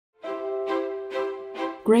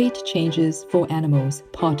Great Changes for Animals,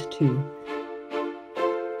 Part 2.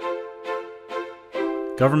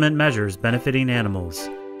 Government measures benefiting animals.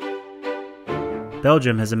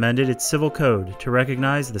 Belgium has amended its civil code to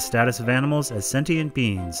recognize the status of animals as sentient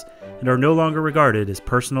beings and are no longer regarded as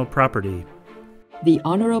personal property. The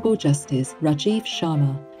Honourable Justice Rajiv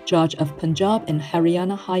Sharma, Judge of Punjab and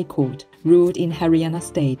Haryana High Court, ruled in Haryana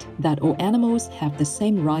State that all animals have the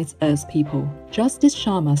same rights as people. Justice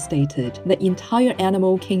Sharma stated the entire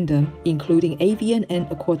animal kingdom, including avian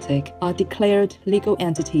and aquatic, are declared legal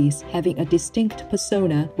entities having a distinct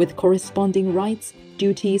persona with corresponding rights,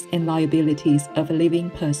 duties and liabilities of a living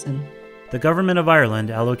person. The Government of Ireland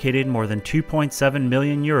allocated more than €2.7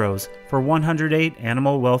 million for 108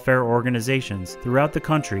 animal welfare organizations throughout the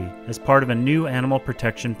country as part of a new animal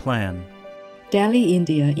protection plan. Delhi,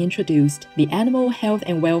 India introduced the Animal Health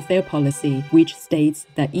and Welfare Policy, which states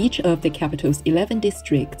that each of the capital's 11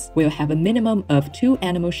 districts will have a minimum of 2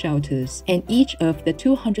 animal shelters, and each of the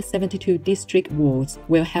 272 district wards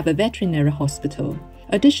will have a veterinary hospital.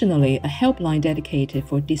 Additionally, a helpline dedicated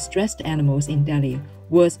for distressed animals in Delhi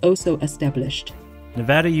was also established.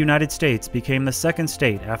 Nevada, United States became the second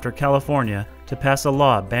state after California to pass a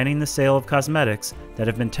law banning the sale of cosmetics that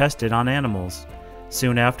have been tested on animals.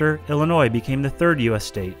 Soon after, Illinois became the third U.S.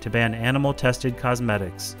 state to ban animal-tested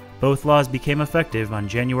cosmetics. Both laws became effective on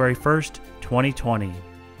January 1, 2020.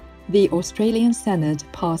 The Australian Senate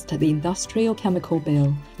passed the Industrial Chemical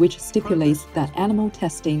Bill, which stipulates that animal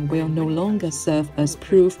testing will no longer serve as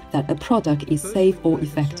proof that a product is safe or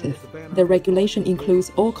effective. The regulation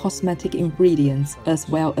includes all cosmetic ingredients as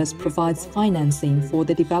well as provides financing for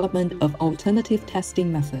the development of alternative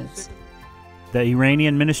testing methods. The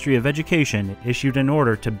Iranian Ministry of Education issued an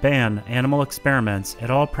order to ban animal experiments at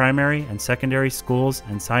all primary and secondary schools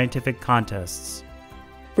and scientific contests.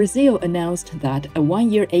 Brazil announced that a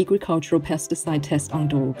 1-year agricultural pesticide test on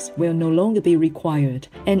dogs will no longer be required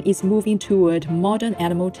and is moving toward modern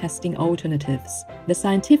animal testing alternatives. The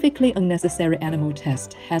scientifically unnecessary animal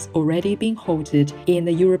test has already been halted in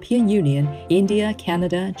the European Union, India,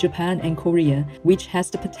 Canada, Japan, and Korea, which has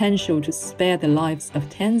the potential to spare the lives of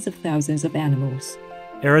tens of thousands of animals.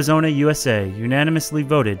 Arizona, USA unanimously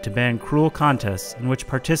voted to ban cruel contests in which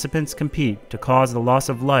participants compete to cause the loss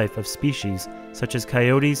of life of species such as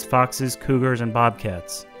coyotes, foxes, cougars, and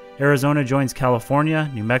bobcats. Arizona joins California,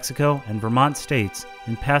 New Mexico, and Vermont states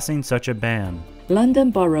in passing such a ban.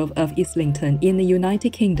 London Borough of Islington in the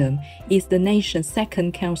United Kingdom is the nation's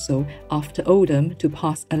second council after Oldham to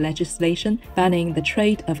pass a legislation banning the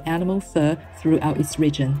trade of animal fur throughout its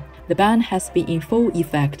region. The ban has been in full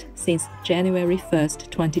effect since January 1,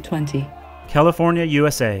 2020. California,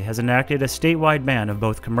 USA has enacted a statewide ban of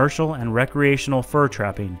both commercial and recreational fur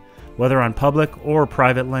trapping, whether on public or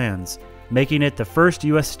private lands, making it the first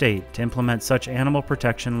U.S. state to implement such animal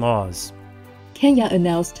protection laws. Kenya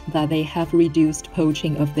announced that they have reduced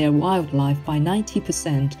poaching of their wildlife by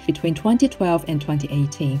 90% between 2012 and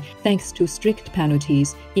 2018, thanks to strict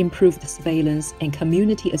penalties, improved surveillance, and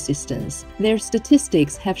community assistance. Their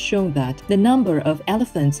statistics have shown that the number of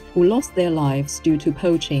elephants who lost their lives due to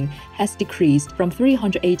poaching has decreased from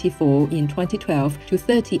 384 in 2012 to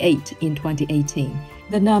 38 in 2018.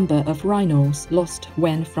 The number of rhinos lost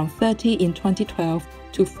went from 30 in 2012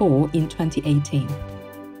 to 4 in 2018.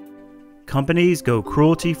 Companies go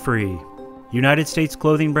cruelty-free. United States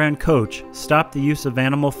clothing brand Coach stopped the use of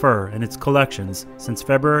animal fur in its collections since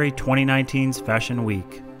February 2019's Fashion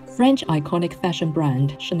Week. French iconic fashion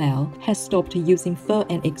brand Chanel has stopped using fur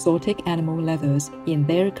and exotic animal leathers in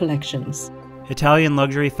their collections. Italian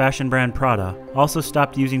luxury fashion brand Prada also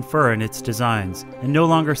stopped using fur in its designs and no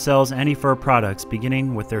longer sells any fur products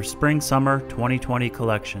beginning with their Spring-Summer 2020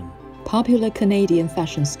 collection. Popular Canadian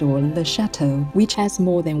fashion store Le Chateau, which has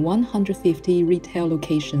more than 150 retail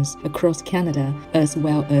locations across Canada, as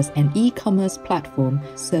well as an e-commerce platform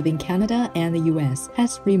serving Canada and the US,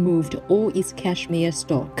 has removed all its cashmere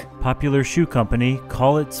stock. Popular shoe company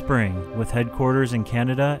Call It Spring, with headquarters in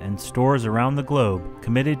Canada and stores around the globe,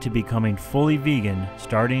 committed to becoming fully vegan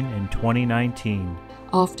starting in 2019.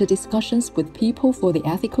 After discussions with People for the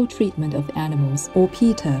Ethical Treatment of Animals, or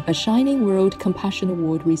PETA, a Shining World Compassion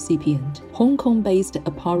Award recipient, Hong Kong-based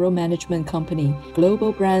apparel management company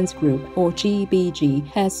Global Brands Group, or GBG,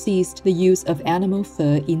 has ceased the use of animal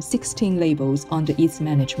fur in 16 labels under its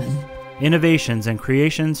management. Innovations and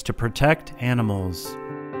creations to protect animals.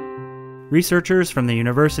 Researchers from the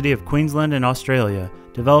University of Queensland in Australia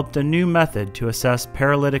developed a new method to assess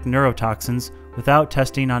paralytic neurotoxins without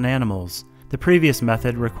testing on animals. The previous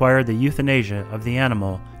method required the euthanasia of the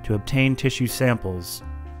animal to obtain tissue samples.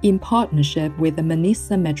 In partnership with the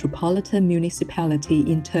Manisa Metropolitan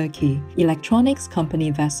Municipality in Turkey, electronics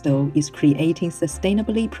company Vestel is creating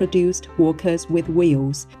sustainably produced walkers with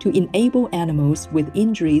wheels to enable animals with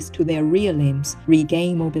injuries to their rear limbs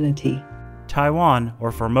regain mobility. Taiwan,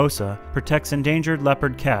 or Formosa, protects endangered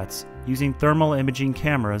leopard cats using thermal imaging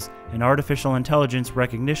cameras and artificial intelligence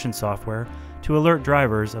recognition software to alert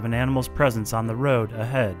drivers of an animal's presence on the road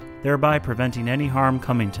ahead, thereby preventing any harm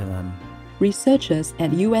coming to them. Researchers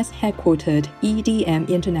at US-headquartered EDM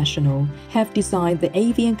International have designed the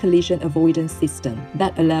avian collision avoidance system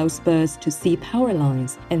that allows birds to see power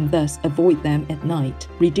lines and thus avoid them at night,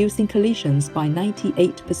 reducing collisions by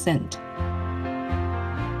 98%.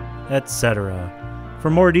 Etc. For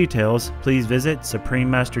more details, please visit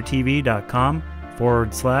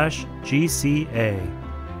suprememastertv.com/GCA.